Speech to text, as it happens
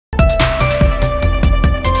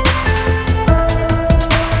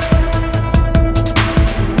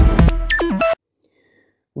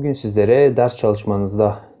Bugün sizlere ders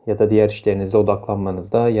çalışmanızda ya da diğer işlerinizde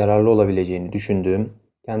odaklanmanızda yararlı olabileceğini düşündüğüm,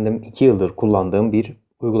 kendim 2 yıldır kullandığım bir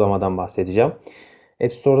uygulamadan bahsedeceğim.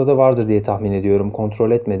 App Store'da da vardır diye tahmin ediyorum.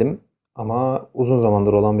 Kontrol etmedim ama uzun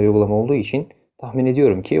zamandır olan bir uygulama olduğu için tahmin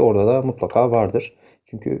ediyorum ki orada da mutlaka vardır.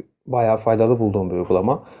 Çünkü bayağı faydalı bulduğum bir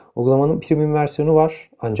uygulama. Uygulamanın premium versiyonu var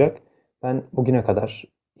ancak ben bugüne kadar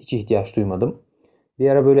hiç ihtiyaç duymadım. Bir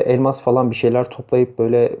ara böyle elmas falan bir şeyler toplayıp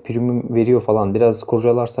böyle premium veriyor falan. Biraz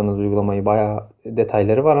kurcalarsanız uygulamayı bayağı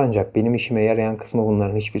detayları var ancak benim işime yarayan kısmı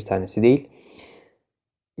bunların hiçbir tanesi değil.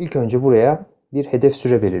 İlk önce buraya bir hedef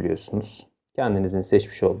süre belirliyorsunuz. Kendinizin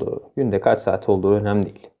seçmiş olduğu, günde kaç saat olduğu önemli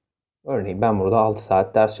değil. Örneğin ben burada 6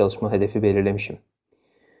 saat ders çalışma hedefi belirlemişim.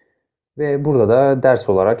 Ve burada da ders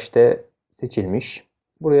olarak işte seçilmiş.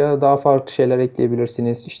 Buraya daha farklı şeyler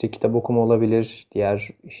ekleyebilirsiniz. İşte kitap okuma olabilir, diğer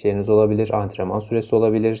işleriniz olabilir, antrenman süresi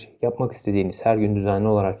olabilir. Yapmak istediğiniz, her gün düzenli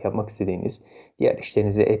olarak yapmak istediğiniz diğer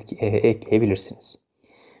işlerinizi ekleyebilirsiniz.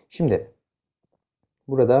 Şimdi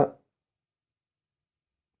burada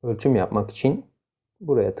ölçüm yapmak için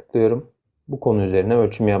buraya tıklıyorum. Bu konu üzerine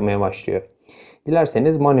ölçüm yapmaya başlıyor.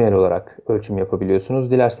 Dilerseniz manuel olarak ölçüm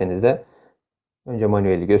yapabiliyorsunuz. Dilerseniz de önce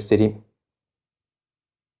manueli göstereyim.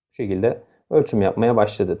 Bu şekilde ölçüm yapmaya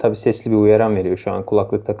başladı. Tabi sesli bir uyaran veriyor. Şu an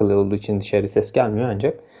kulaklık takılı olduğu için dışarı ses gelmiyor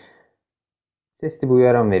ancak sesli bir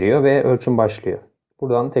uyaran veriyor ve ölçüm başlıyor.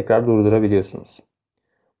 Buradan tekrar durdurabiliyorsunuz.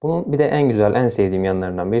 Bunun bir de en güzel, en sevdiğim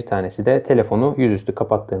yanlarından bir tanesi de telefonu yüzüstü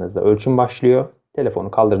kapattığınızda ölçüm başlıyor.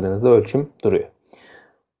 Telefonu kaldırdığınızda ölçüm duruyor.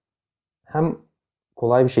 Hem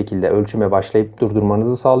kolay bir şekilde ölçüme başlayıp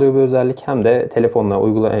durdurmanızı sağlıyor bu özellik hem de telefonla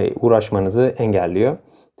uğraşmanızı engelliyor.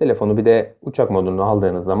 Telefonu bir de uçak modunu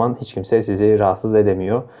aldığınız zaman hiç kimse sizi rahatsız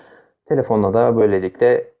edemiyor. Telefonla da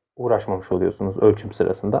böylelikle uğraşmamış oluyorsunuz ölçüm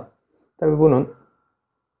sırasında. Tabii bunun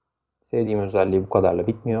sevdiğim özelliği bu kadarla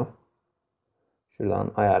bitmiyor.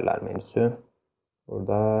 Şuradan ayarlar menüsü.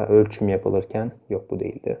 Burada ölçüm yapılırken, yok bu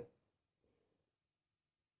değildi.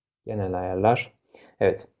 Genel ayarlar.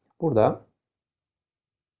 Evet, burada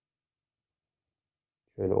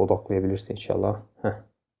şöyle odaklayabilirsin inşallah.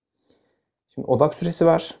 Şimdi odak süresi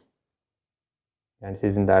var. Yani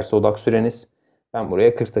sizin derse odak süreniz. Ben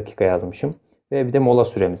buraya 40 dakika yazmışım. Ve bir de mola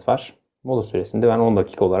süremiz var. Mola süresini de ben 10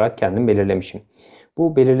 dakika olarak kendim belirlemişim.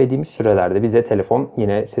 Bu belirlediğimiz sürelerde bize telefon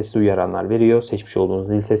yine sesli uyaranlar veriyor. Seçmiş olduğunuz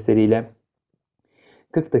zil sesleriyle.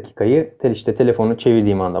 40 dakikayı işte telefonu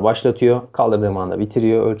çevirdiğim anda başlatıyor. Kaldırdığım anda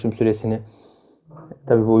bitiriyor ölçüm süresini.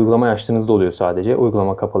 Tabii bu uygulamayı açtığınızda oluyor sadece.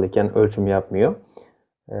 Uygulama kapalıyken ölçüm yapmıyor.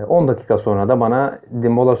 10 dakika sonra da bana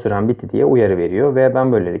mola süren bitti diye uyarı veriyor ve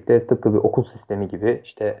ben böylelikle tıpkı bir okul sistemi gibi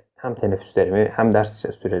işte hem teneffüslerimi hem ders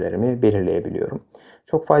sürelerimi belirleyebiliyorum.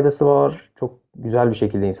 Çok faydası var. Çok güzel bir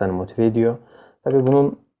şekilde insanı motive ediyor. Tabii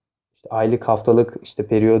bunun işte aylık, haftalık, işte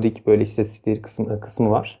periyodik böyle istatistik kısmı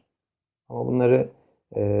var. Ama bunları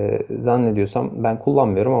zannediyorsam ben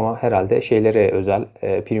kullanmıyorum ama herhalde şeylere özel,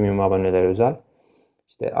 premium abonelere özel.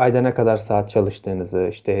 İşte ayda ne kadar saat çalıştığınızı,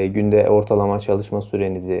 işte günde ortalama çalışma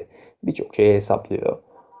sürenizi birçok şeye hesaplıyor.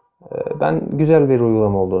 Ben güzel bir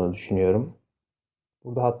uygulama olduğunu düşünüyorum.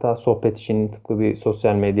 Burada hatta sohbet için tıpkı bir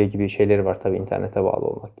sosyal medya gibi şeyleri var. Tabii internete bağlı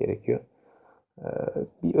olmak gerekiyor.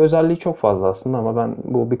 Bir özelliği çok fazla aslında ama ben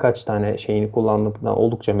bu birkaç tane şeyini kullandığımdan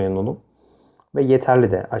oldukça memnunum. Ve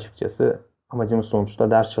yeterli de açıkçası. Amacımız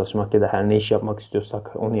sonuçta ders çalışmak ya da her ne iş yapmak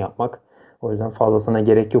istiyorsak onu yapmak. O yüzden fazlasına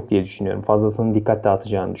gerek yok diye düşünüyorum. Fazlasının dikkat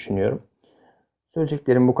dağıtacağını düşünüyorum.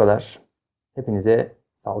 Söyleyeceklerim bu kadar. Hepinize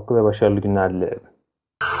sağlıklı ve başarılı günler dilerim.